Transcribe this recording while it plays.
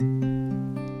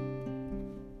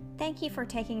Thank you for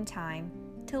taking time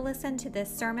to listen to this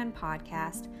sermon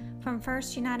podcast from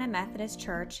First United Methodist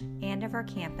Church Andover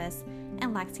campus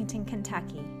in Lexington,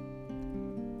 Kentucky.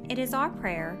 It is our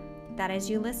prayer that as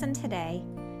you listen today,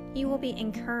 you will be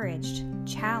encouraged,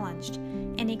 challenged,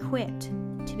 and equipped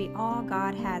to be all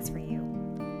God has for you.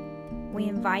 We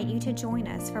invite you to join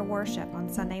us for worship on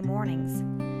Sunday mornings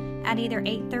at either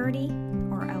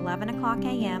 8:30 or 11 o'clock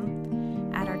a.m.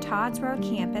 at our Todd's Road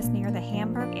campus near the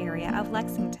Hamburg area of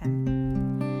Lexington.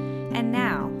 And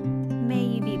now, may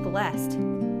you be blessed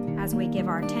as we give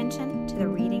our attention to the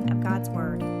reading of God's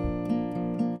Word.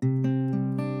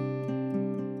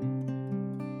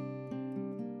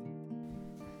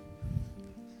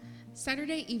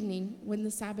 Saturday evening, when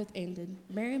the Sabbath ended,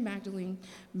 Mary Magdalene,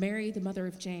 Mary the mother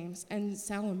of James, and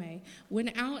Salome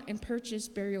went out and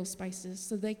purchased burial spices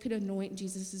so they could anoint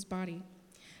Jesus' body.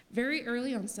 Very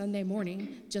early on Sunday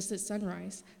morning, just at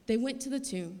sunrise, they went to the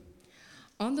tomb.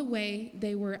 On the way,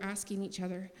 they were asking each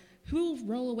other, "Who will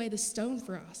roll away the stone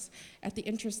for us at the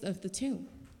entrance of the tomb?"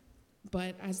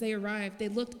 But as they arrived, they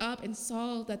looked up and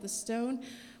saw that the stone,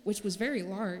 which was very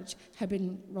large, had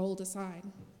been rolled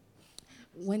aside.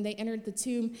 When they entered the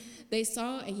tomb, they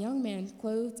saw a young man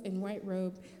clothed in white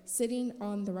robe sitting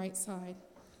on the right side.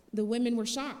 The women were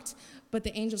shocked, but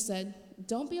the angel said,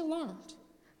 "Don't be alarmed.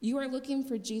 You are looking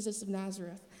for Jesus of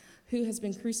Nazareth, who has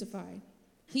been crucified.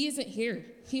 He isn't here.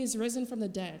 He is risen from the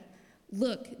dead.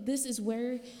 Look, this is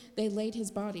where they laid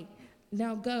his body.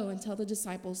 Now go and tell the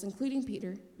disciples, including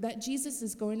Peter, that Jesus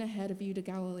is going ahead of you to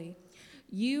Galilee.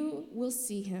 You will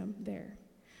see him there,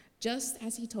 just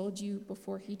as he told you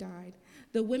before he died."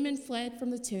 The women fled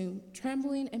from the tomb,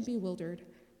 trembling and bewildered,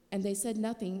 and they said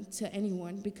nothing to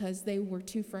anyone because they were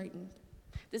too frightened.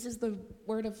 This is the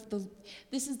word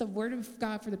of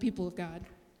God for the people of God.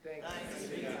 Thanks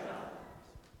be to God.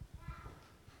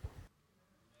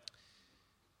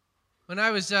 When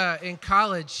I was in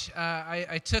college,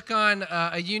 I took on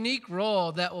a unique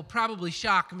role that will probably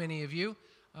shock many of you.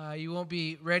 You won't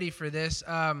be ready for this.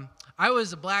 I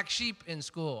was a black sheep in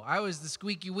school. I was the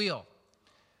squeaky wheel.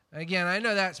 Again, I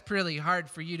know that's pretty hard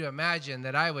for you to imagine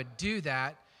that I would do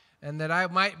that and that I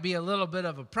might be a little bit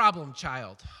of a problem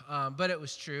child, but it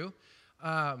was true.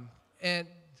 And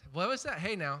what was that?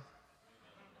 Hey, now.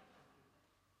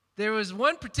 There was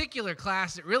one particular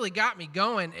class that really got me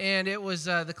going, and it was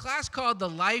the class called The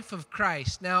Life of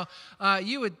Christ. Now,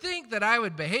 you would think that I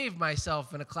would behave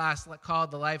myself in a class called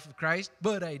The Life of Christ,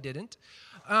 but I didn't.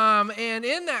 And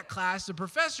in that class, the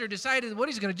professor decided what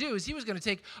he's going to do is he was going to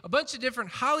take a bunch of different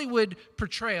Hollywood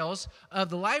portrayals of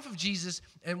the life of Jesus,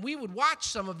 and we would watch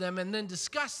some of them and then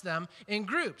discuss them in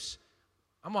groups.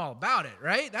 I'm all about it,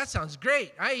 right? That sounds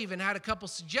great. I even had a couple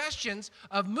suggestions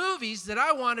of movies that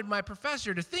I wanted my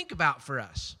professor to think about for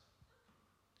us.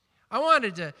 I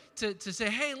wanted to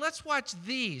say, hey, let's watch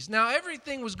these. Now,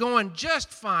 everything was going just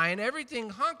fine,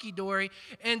 everything hunky-dory,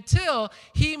 until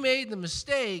he made the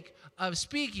mistake of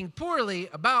speaking poorly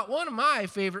about one of my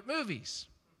favorite movies.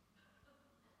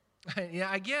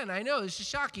 Yeah, again, I know this is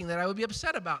shocking that I would be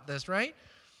upset about this, right?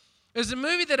 It's a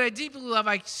movie that I deeply love.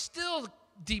 I still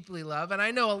deeply love, and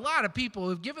I know a lot of people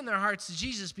who've given their hearts to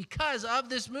Jesus because of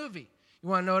this movie. You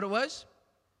want to know what it was?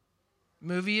 The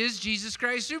movie is Jesus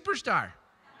Christ Superstar.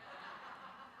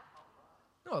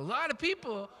 No, a lot of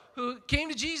people who came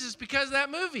to Jesus because of that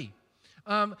movie.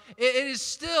 It is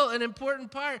still an important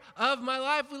part of my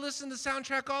life. We listen to the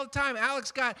soundtrack all the time.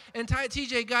 Alex and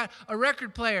TJ got a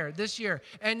record player this year,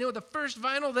 and you know the first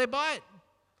vinyl they bought?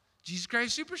 Jesus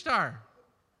Christ Superstar.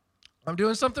 I'm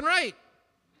doing something right.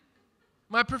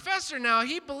 My professor now,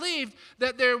 he believed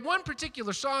that there was one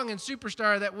particular song in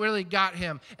Superstar that really got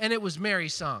him, and it was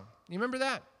Mary's song. You remember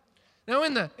that? Now,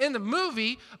 in the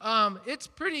movie, it's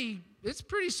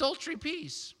pretty sultry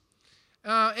piece.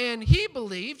 And he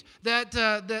believed that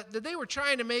they were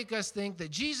trying to make us think that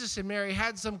Jesus and Mary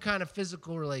had some kind of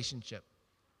physical relationship.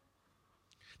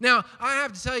 Now, I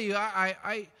have to tell you,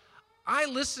 I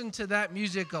listened to that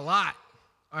music a lot.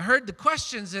 I heard the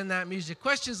questions in that music.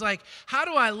 Questions like, how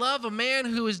do I love a man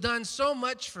who has done so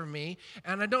much for me,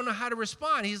 and I don't know how to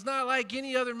respond? He's not like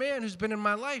any other man who's been in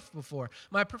my life before.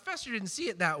 My professor didn't see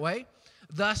it that way,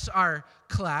 thus our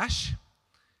clash.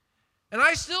 And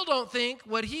I still don't think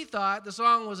what he thought the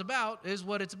song was about is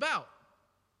what it's about.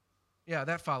 Yeah,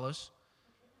 that follows.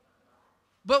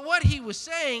 But what he was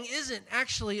saying isn't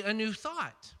actually a new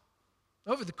thought.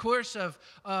 Over the course of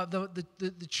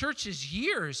the church's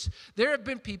years, there have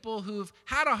been people who've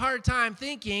had a hard time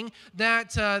thinking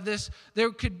that there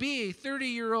could be a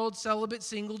 30-year-old celibate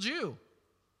single Jew.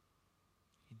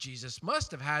 Jesus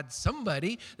must have had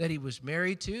somebody that he was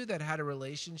married to that had a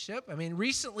relationship. I mean,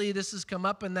 recently this has come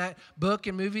up in that book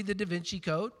and movie, The Da Vinci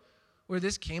Code, where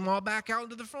this came all back out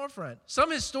into the forefront.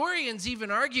 Some historians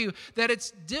even argue that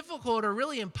it's difficult or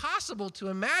really impossible to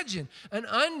imagine an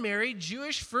unmarried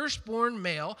Jewish firstborn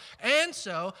male, and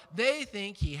so they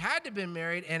think he had to have been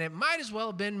married, and it might as well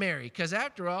have been Mary, because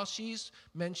after all, she's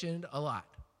mentioned a lot.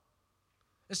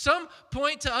 Some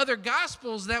point to other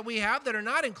gospels that we have that are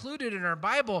not included in our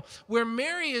Bible, where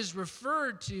Mary is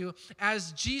referred to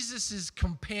as Jesus'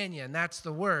 companion. That's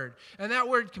the word. And that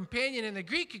word companion in the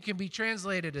Greek, it can be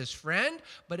translated as friend,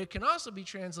 but it can also be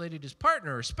translated as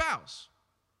partner or spouse.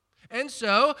 And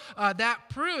so that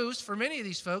proves for many of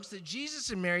these folks that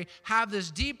Jesus and Mary have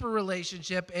this deeper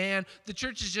relationship, and the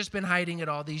church has just been hiding it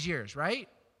all these years, right?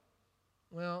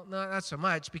 Well, no, not so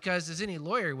much, because as any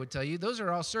lawyer would tell you, those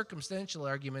are all circumstantial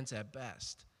arguments at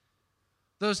best.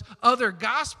 Those other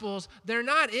gospels, they're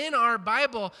not in our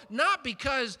Bible, not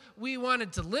because we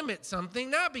wanted to limit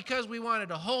something, not because we wanted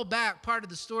to hold back part of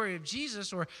the story of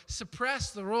Jesus or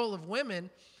suppress the role of women.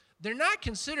 They're not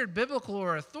considered biblical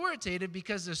or authoritative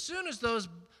because as soon as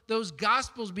those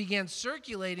gospels began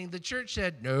circulating, the church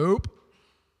said, nope.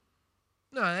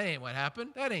 No, that ain't what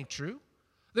happened. That ain't true.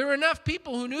 There were enough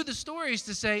people who knew the stories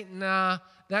to say, nah,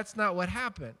 that's not what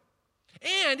happened.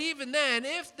 And even then,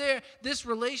 if this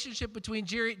relationship between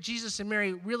Jesus and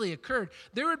Mary really occurred,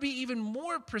 there would be even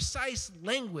more precise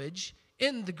language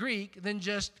in the Greek than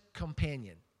just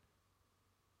companion.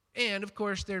 And, of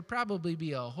course, there'd probably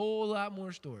be a whole lot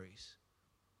more stories.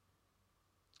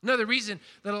 Another reason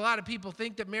that a lot of people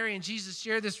think that Mary and Jesus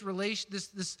share this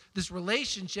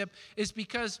relationship is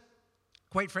because,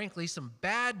 quite frankly, some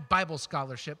bad Bible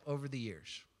scholarship over the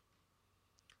years.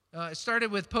 It started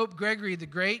with Pope Gregory the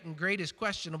Great, and great is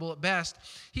questionable at best.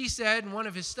 He said in one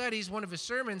of his studies, one of his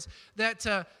sermons,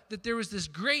 that there was this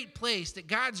great place that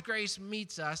God's grace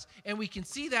meets us, and we can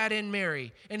see that in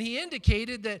Mary. And he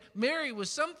indicated that Mary was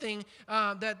something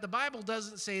that the Bible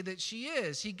doesn't say that she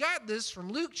is. He got this from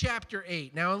Luke chapter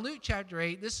 8. Now, in Luke chapter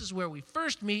 8, this is where we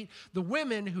first meet the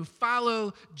women who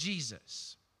follow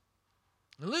Jesus.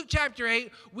 In Luke chapter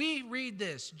 8, we read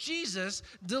this. Jesus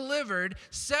delivered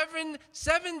seven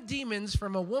demons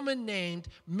from a woman named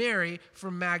Mary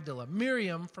from Magdala,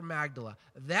 Miriam from Magdala.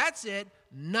 That's it,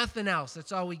 nothing else.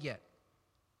 That's all we get.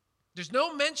 There's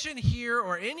no mention here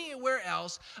or anywhere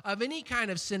else of any kind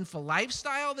of sinful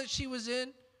lifestyle that she was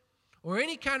in or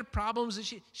any kind of problems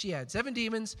that she had. 7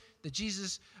 demons that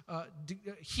Jesus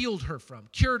healed her from,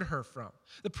 cured her from.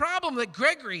 The problem that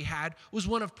Gregory had was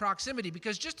one of proximity,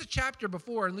 because just a chapter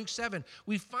before in Luke 7,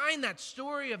 we find that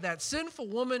story of that sinful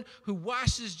woman who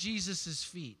washes Jesus'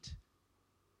 feet.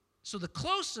 So the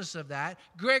closeness of that,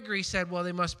 Gregory said, well,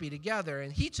 they must be together.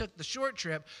 And he took the short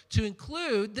trip to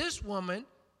include this woman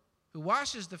who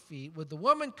washes the feet with the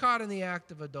woman caught in the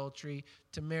act of adultery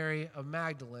to Mary of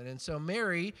Magdalene. And so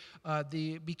Mary,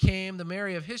 the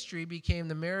Mary of history, became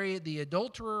the Mary, the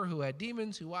adulterer who had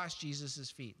demons who washed Jesus'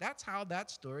 feet. That's how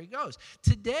that story goes.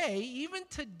 Today, even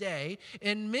today,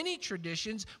 in many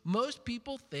traditions, most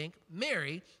people think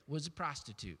Mary was a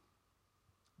prostitute.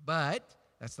 But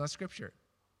that's not Scripture.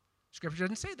 Scripture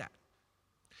doesn't say that.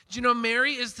 Do you know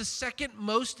Mary is the second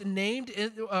most named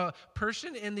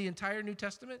person in the entire New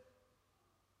Testament?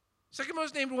 Second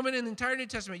most named woman in the entire New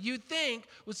Testament. You'd think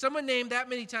with someone named that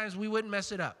many times we wouldn't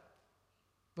mess it up.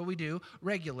 But we do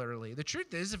regularly. The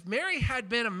truth is, if Mary had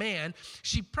been a man,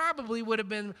 she probably would have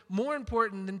been more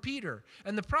important than Peter.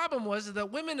 And the problem was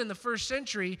that women in the first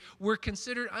century were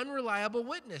considered unreliable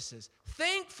witnesses.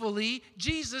 Thankfully,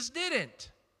 Jesus didn't.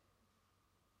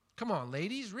 Come on,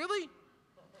 ladies, really?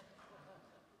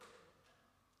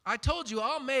 I told you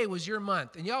all May was your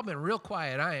month, and y'all been real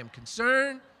quiet. I am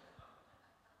concerned.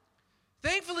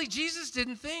 Thankfully, Jesus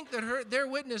didn't think that their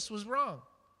witness was wrong.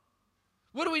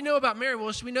 What do we know about Mary?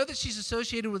 Well, we know that she's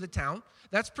associated with a town.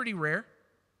 That's pretty rare.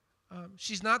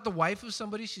 She's not the wife of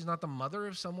somebody. She's not the mother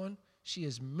of someone. She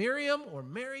is Miriam or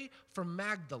Mary from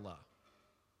Magdala.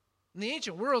 In the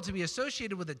ancient world, to be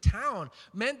associated with a town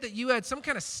meant that you had some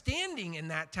kind of standing in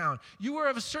that town. You were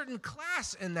of a certain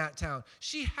class in that town.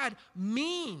 She had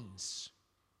means.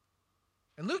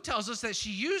 And Luke tells us that she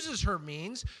uses her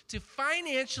means to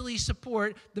financially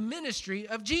support the ministry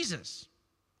of Jesus.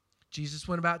 Jesus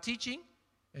went about teaching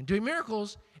and doing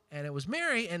miracles, and it was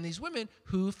Mary and these women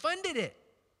who funded it,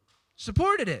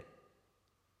 supported it.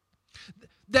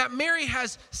 That Mary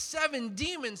has 7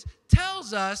 demons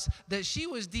tells us that she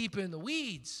was deep in the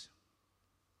weeds.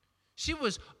 She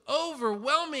was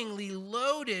overwhelmingly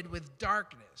loaded with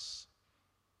darkness.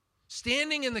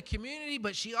 standing in the community,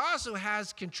 but she also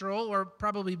has control, or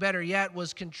probably better yet,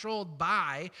 was controlled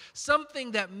by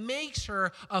something that makes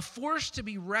her a force to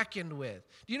be reckoned with.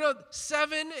 Do you know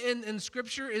 7 in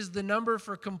Scripture is the number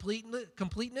for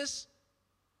completeness?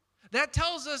 That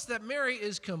tells us that Mary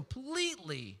is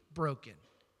completely broken.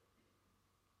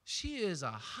 She is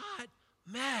a hot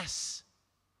mess.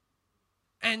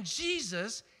 And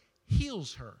Jesus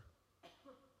heals her.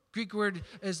 Greek word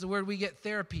is the word we get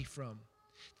therapy from.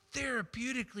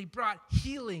 Therapeutically brought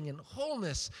healing and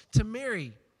wholeness to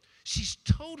Mary. She's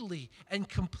totally and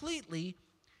completely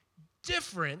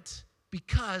different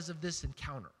because of this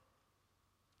encounter.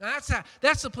 Now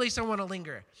that's the place I want to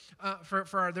linger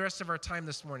for the rest of our time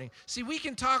this morning. See, we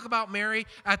can talk about Mary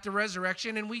at the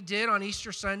resurrection, and we did on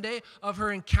Easter Sunday, of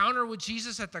her encounter with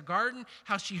Jesus at the garden,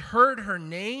 how she heard her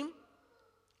name.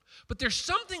 But there's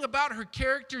something about her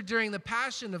character during the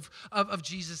passion of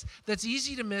Jesus that's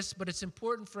easy to miss, but it's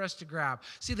important for us to grab.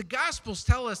 See, the Gospels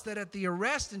tell us that at the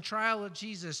arrest and trial of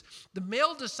Jesus, the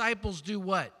male disciples do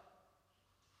what?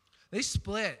 They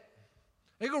split.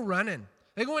 They go running.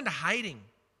 They go into hiding.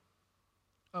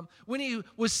 When he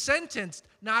was sentenced,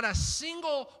 not a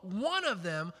single one of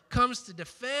them comes to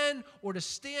defend or to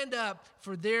stand up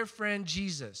for their friend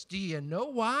Jesus. Do you know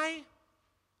why?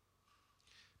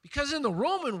 Because in the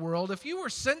Roman world, if you were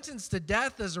sentenced to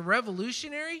death as a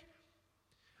revolutionary,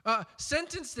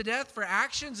 sentenced to death for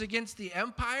actions against the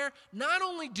empire, not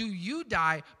only do you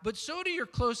die, but so do your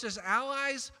closest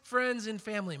allies, friends, and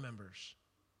family members.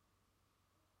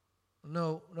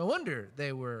 No wonder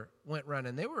they went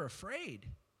running. They were afraid.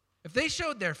 If they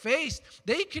showed their face,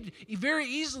 they could very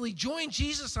easily join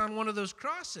Jesus on one of those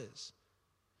crosses.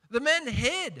 The men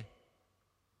hid,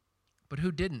 but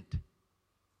who didn't?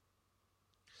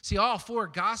 See, all 4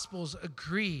 Gospels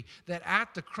agree that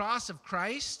at the cross of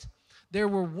Christ, there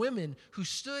were women who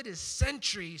stood as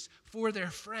sentries for their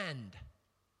friend.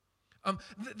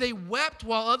 They wept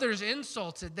while others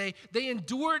insulted. They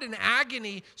endured an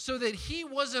agony so that he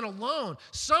wasn't alone.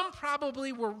 Some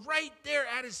probably were right there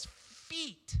at his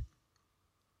feet.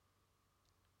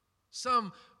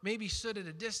 Some maybe stood at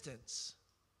a distance.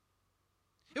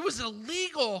 It was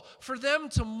illegal for them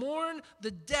to mourn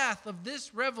the death of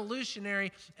this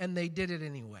revolutionary, and they did it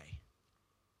anyway.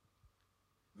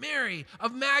 Mary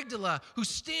of Magdala, who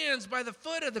stands by the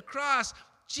foot of the cross,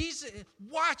 Jesus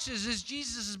watches as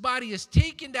Jesus' body is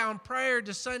taken down prior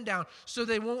to sundown, so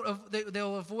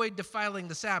they'll avoid defiling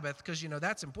the Sabbath, because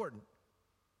that's important.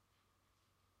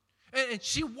 And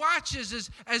she watches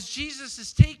as Jesus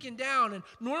is taken down, and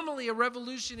normally a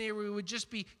revolutionary would just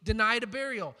be denied a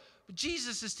burial. But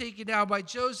Jesus is taken down by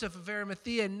Joseph of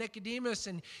Arimathea and Nicodemus,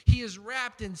 and he is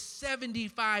wrapped in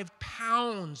 75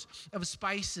 pounds of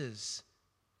spices,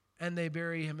 and they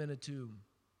bury him in a tomb.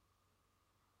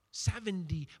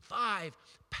 75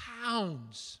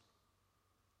 pounds.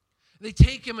 They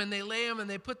take him and they lay him and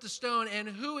they put the stone, and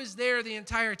who is there the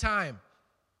entire time?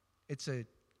 It's an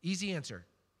easy answer.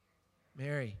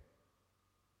 Mary.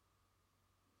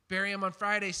 Bury him on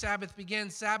Friday, Sabbath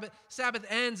begins. Sabbath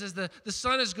ends as the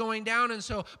sun is going down, and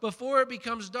so before it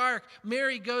becomes dark,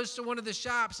 Mary goes to one of the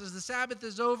shops as the Sabbath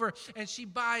is over, and she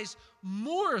buys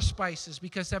more spices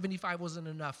because 75 wasn't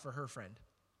enough for her friend.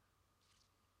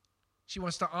 She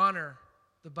wants to honor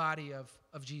the body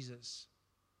of Jesus.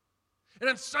 And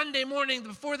on Sunday morning,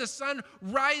 before the sun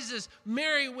rises,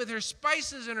 Mary, with her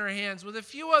spices in her hands, with a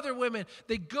few other women,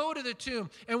 they go to the tomb.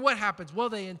 And what happens? Well,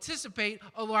 they anticipate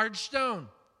a large stone.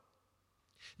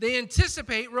 They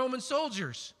anticipate Roman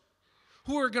soldiers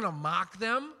who are going to mock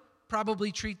them,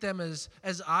 probably treat them as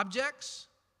objects.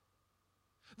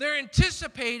 They're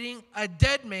anticipating a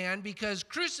dead man because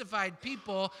crucified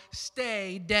people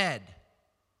stay dead.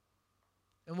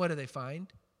 And what do they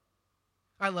find?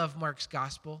 I love Mark's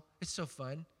gospel. It's so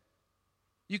fun.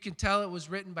 You can tell it was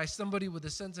written by somebody with a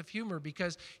sense of humor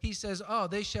because he says,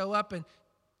 they show up and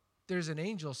there's an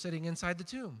angel sitting inside the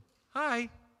tomb. Hi.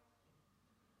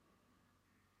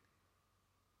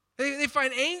 They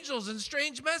find angels and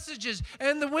strange messages,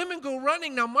 and the women go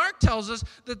running. Now, Mark tells us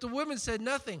that the women said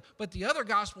nothing, but the other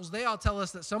gospels, they all tell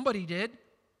us that somebody did. It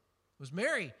was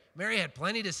Mary. Mary had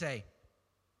plenty to say.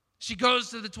 She goes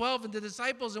to the 12 and the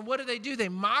disciples, and what do? They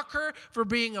mock her for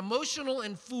being emotional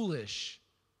and foolish.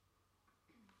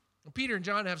 Well, Peter and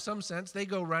John have some sense. They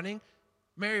go running.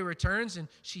 Mary returns, and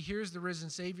she hears the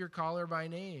risen Savior call her by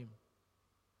name.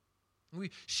 We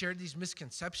shared these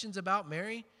misconceptions about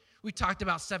Mary. We talked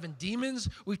about 7 demons.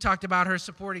 We talked about her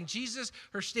supporting Jesus,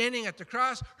 her standing at the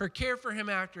cross, her care for him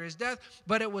after his death.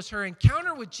 But it was her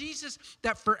encounter with Jesus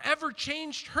that forever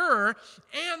changed her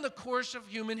and the course of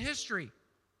human history.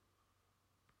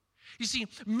 You see,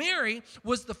 Mary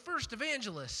was the first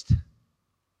evangelist,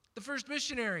 the first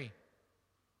missionary.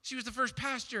 She was the first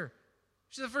pastor.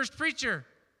 She was the first preacher.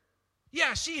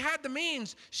 Yeah, she had the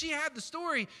means. She had the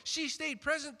story. She stayed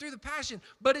present through the passion.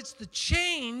 But it's the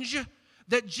change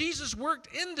that Jesus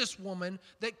worked in this woman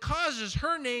that causes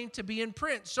her name to be in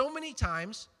print so many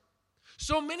times,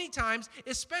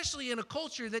 especially in a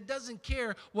culture that doesn't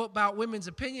care about women's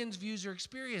opinions, views, or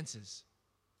experiences.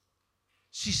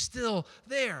 She's still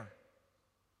there.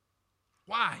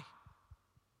 Why?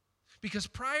 Because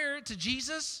prior to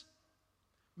Jesus,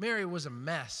 Mary was a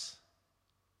mess.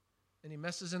 Any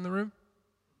messes in the room?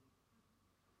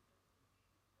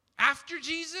 After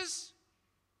Jesus,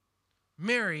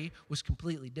 Mary was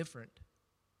completely different.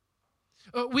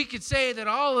 We could say that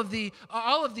all of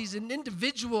these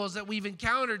individuals that we've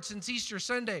encountered since Easter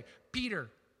Sunday, Peter,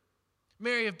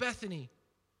 Mary of Bethany,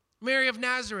 Mary of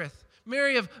Nazareth,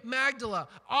 Mary of Magdala,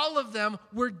 all of them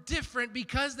were different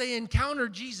because they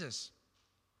encountered Jesus.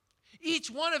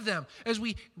 Each one of them, as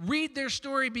we read their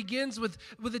story, begins with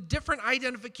a different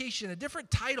identification, a different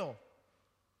title,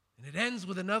 and it ends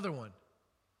with another one.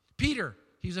 Peter,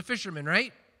 he was a fisherman,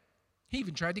 right? He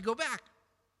even tried to go back.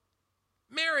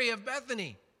 Mary of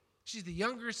Bethany, she's the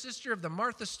younger sister of the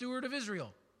Martha Stewart of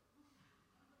Israel.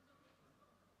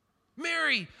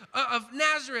 Mary of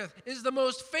Nazareth is the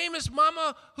most famous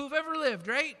mama who've ever lived,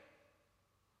 right?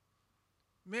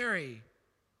 Mary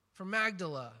from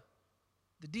Magdala,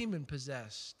 the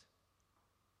demon-possessed.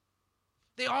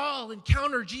 They all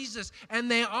encounter Jesus,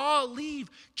 and they all leave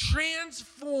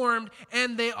transformed,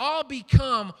 and they all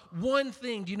become one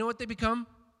thing. Do you know what they become?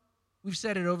 We've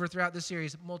said it over throughout this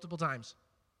series multiple times.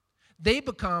 They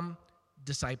become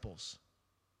disciples.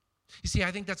 You see,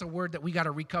 I think that's a word that we got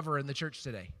to recover in the church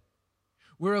today.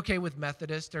 We're okay with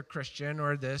Methodist or Christian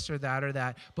or this or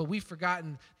that, but we've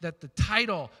forgotten that the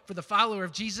title for the follower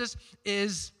of Jesus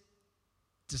is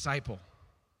disciple.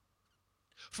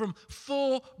 From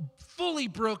fully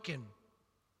broken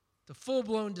to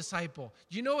full-blown disciple.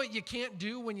 You know what you can't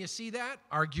do when you see that?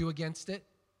 Argue against it.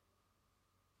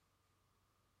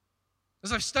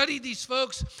 As I've studied these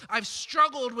folks, I've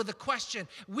struggled with a question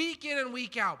week in and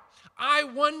week out. I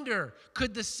wonder,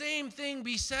 could the same thing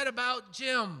be said about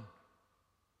Jim?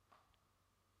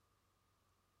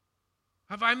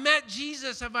 Have I met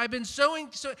Jesus? Have I been so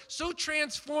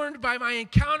transformed by my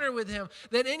encounter with him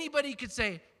that anybody could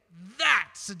say,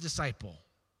 that's a disciple?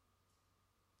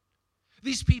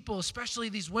 These people, especially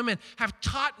these women, have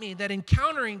taught me that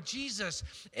encountering Jesus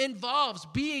involves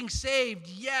being saved,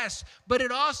 yes, but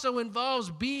it also involves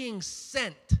being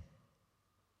sent.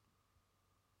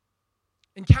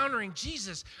 Encountering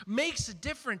Jesus makes a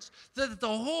difference so that the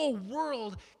whole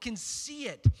world can see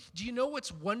it. Do you know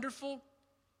what's wonderful?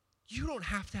 You don't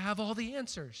have to have all the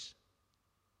answers.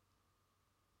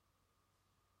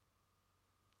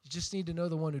 You just need to know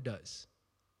the one who does.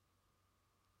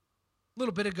 A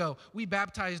little bit ago, we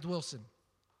baptized Wilson.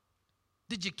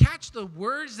 Did you catch the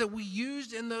words that we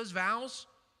used in those vows?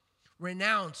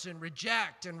 Renounce and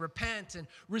reject and repent and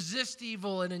resist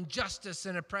evil and injustice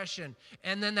and oppression.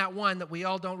 And then that one that we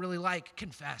all don't really like,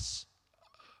 confess.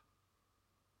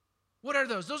 What are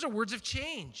those? Those are words of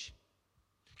change.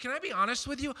 Can I be honest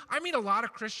with you? I meet a lot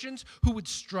of Christians who would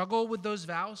struggle with those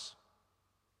vows.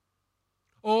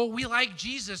 Oh, we like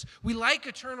Jesus. We like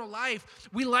eternal life.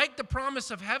 We like the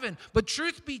promise of heaven. But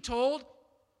truth be told,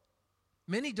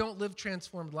 many don't live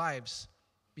transformed lives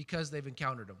because they've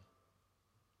encountered him.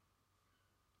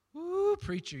 Ooh,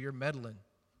 preacher, you're meddling.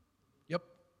 Yep.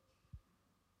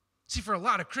 See, for a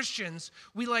lot of Christians,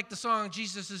 we like the song,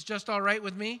 Jesus is just all right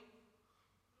with me.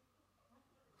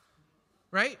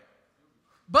 Right?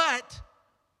 But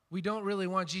we don't really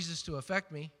want Jesus to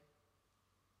affect me.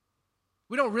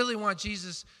 We don't really want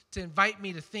Jesus to invite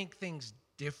me to think things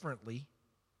differently.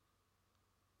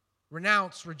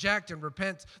 Renounce, reject, and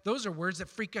repent. Those are words that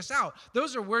freak us out.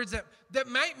 Those are words that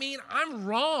might mean I'm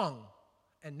wrong.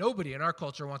 And nobody in our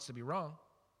culture wants to be wrong.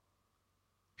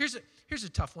 Here's a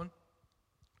tough one.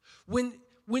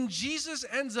 When Jesus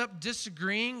ends up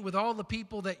disagreeing with all the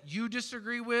people that you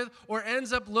disagree with, or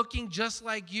ends up looking just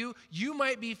like you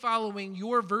might be following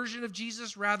your version of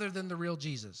Jesus rather than the real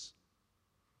Jesus.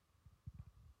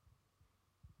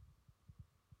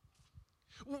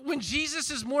 When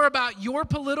Jesus is more about your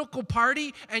political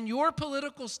party and your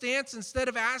political stance instead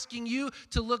of asking you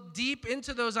to look deep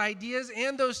into those ideas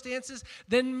and those stances,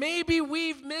 then maybe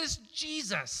we've missed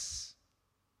Jesus.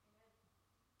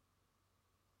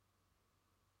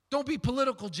 Don't be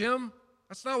political, Jim.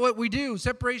 That's not what we do.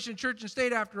 Separation of church and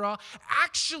state, after all.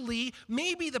 Actually,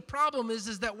 maybe the problem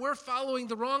is that we're following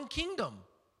the wrong kingdom.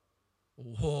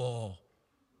 Whoa.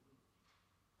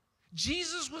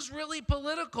 Jesus was really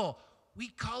political. We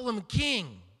call him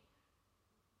king.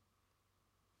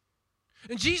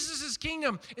 And Jesus'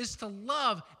 kingdom is to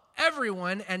love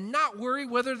everyone and not worry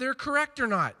whether they're correct or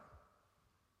not.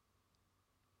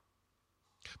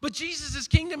 But Jesus'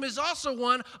 kingdom is also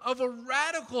one of a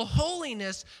radical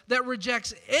holiness that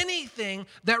rejects anything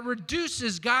that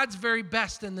reduces God's very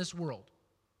best in this world.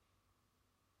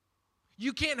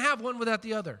 You can't have one without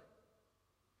the other.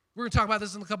 We're going to talk about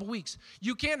this in a couple weeks.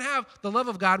 You can't have the love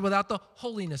of God without the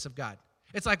holiness of God.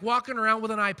 It's like walking around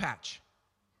with an eye patch.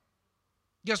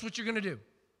 Guess what you're going to do?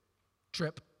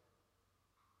 Trip.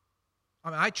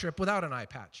 I trip without an eye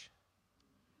patch.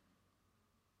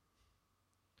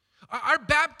 Our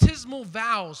baptismal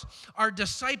vows are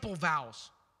disciple vows.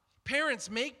 Parents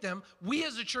make them. We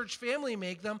as a church family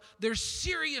make them. They're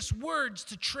serious words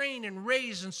to train and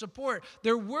raise and support.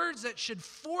 They're words that should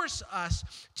force us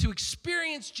to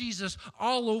experience Jesus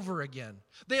all over again.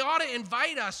 They ought to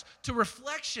invite us to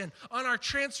reflection on our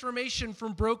transformation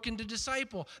from broken to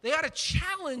disciple. They ought to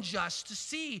challenge us to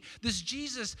see this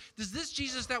Jesus. Does this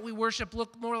Jesus that we worship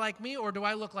look more like me, or do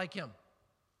I look like him?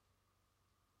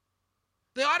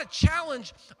 They ought to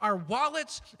challenge our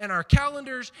wallets and our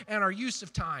calendars and our use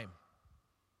of time.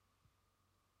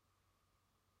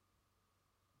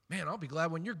 Man, I'll be glad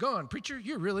when you're gone. Preacher,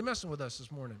 you're really messing with us this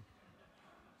morning.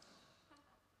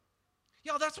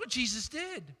 Y'all, that's what Jesus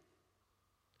did.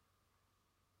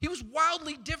 He was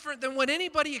wildly different than what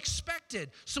anybody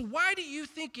expected. So why do you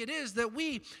think it is that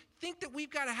we think that we've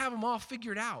got to have them all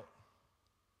figured out?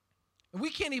 And we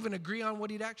can't even agree on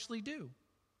what he'd actually do.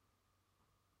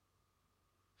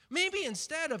 Maybe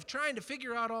instead of trying to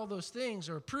figure out all those things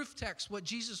or proof text what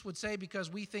Jesus would say because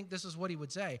we think this is what he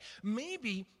would say,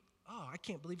 maybe, I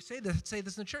can't believe you say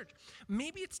this in the church.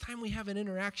 Maybe it's time we have an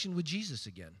interaction with Jesus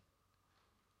again.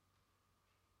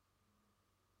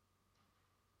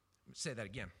 Let me say that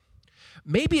again.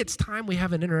 Maybe it's time we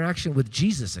have an interaction with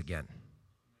Jesus again.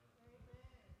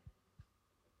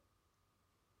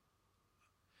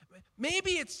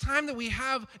 Maybe it's time that we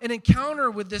have an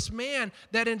encounter with this man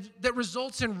that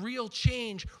results in real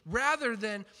change rather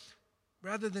than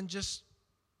just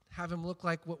have him look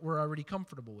like what we're already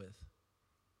comfortable with.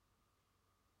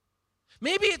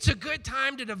 Maybe it's a good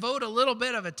time to devote a little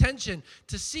bit of attention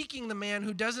to seeking the man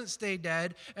who doesn't stay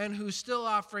dead and who's still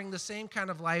offering the same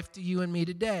kind of life to you and me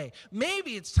today.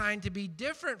 Maybe it's time to be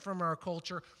different from our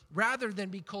culture rather than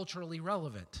be culturally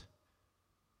relevant.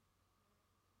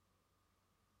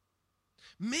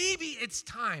 Maybe it's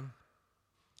time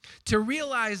to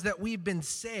realize that we've been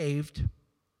saved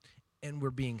and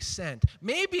we're being sent.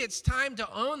 Maybe it's time to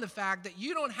own the fact that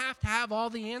you don't have to have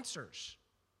all the answers.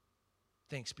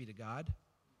 Thanks be to God.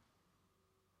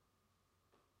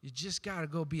 You just got to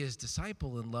go be his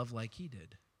disciple and love like he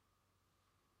did.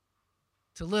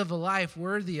 To live a life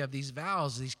worthy of these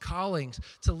vows, these callings,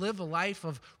 to live a life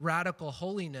of radical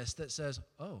holiness that says,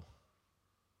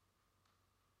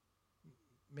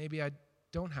 maybe I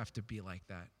don't have to be like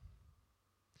that.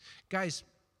 Guys,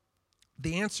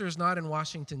 the answer is not in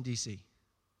Washington, D.C.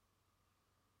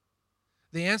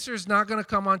 The answer is not going to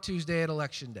come on Tuesday at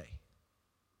Election Day.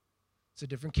 It's a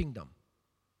different kingdom.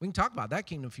 We can talk about that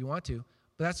kingdom if you want to,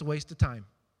 but that's a waste of time.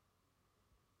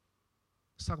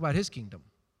 Let's talk about his kingdom.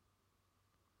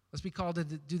 Let's be called to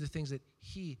do the things that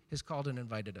he has called and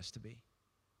invited us to be.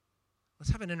 Let's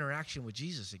have an interaction with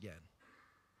Jesus again.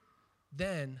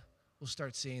 Then we'll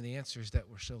start seeing the answers that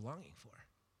we're so longing for.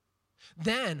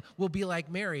 Then we'll be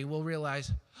like Mary. We'll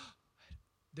realize,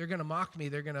 they're going to mock me.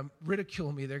 They're going to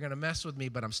ridicule me. They're going to mess with me,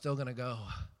 but I'm still going to go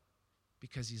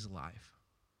because he's alive.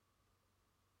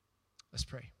 Let's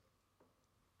pray.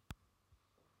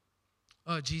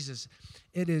 Oh, Jesus,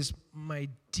 it is my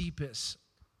deepest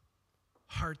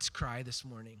heart's cry this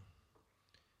morning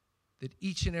that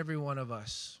each and every one of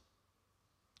us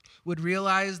would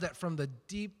realize that from the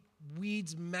deep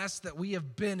weeds mess that we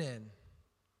have been in,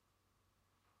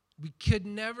 we could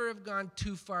never have gone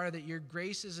too far, that your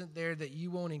grace isn't there, that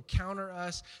you won't encounter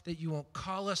us, that you won't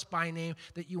call us by name,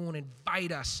 that you won't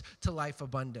invite us to life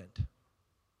abundant.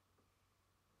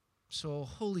 So,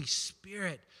 Holy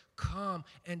Spirit, come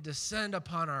and descend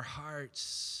upon our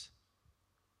hearts.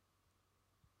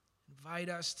 Invite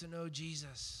us to know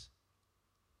Jesus.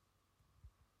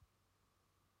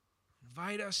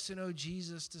 Invite us to know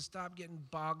Jesus, to stop getting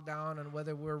bogged down on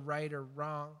whether we're right or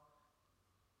wrong.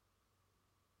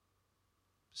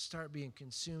 Start being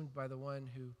consumed by the one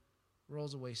who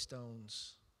rolls away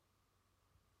stones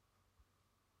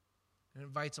and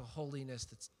invites a holiness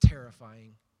that's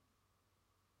terrifying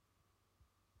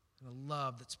and a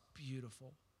love that's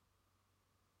beautiful.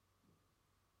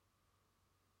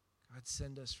 God, God,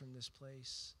 send us from this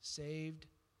place, saved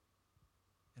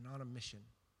and on a mission.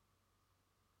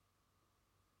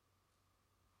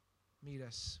 Meet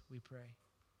us, we pray.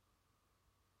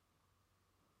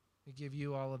 We give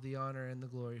you all of the honor and the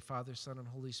glory, Father, Son, and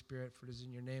Holy Spirit, for it is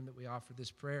in your name that we offer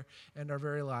this prayer and our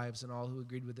very lives, and all who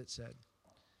agreed with it said,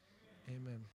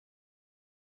 Amen.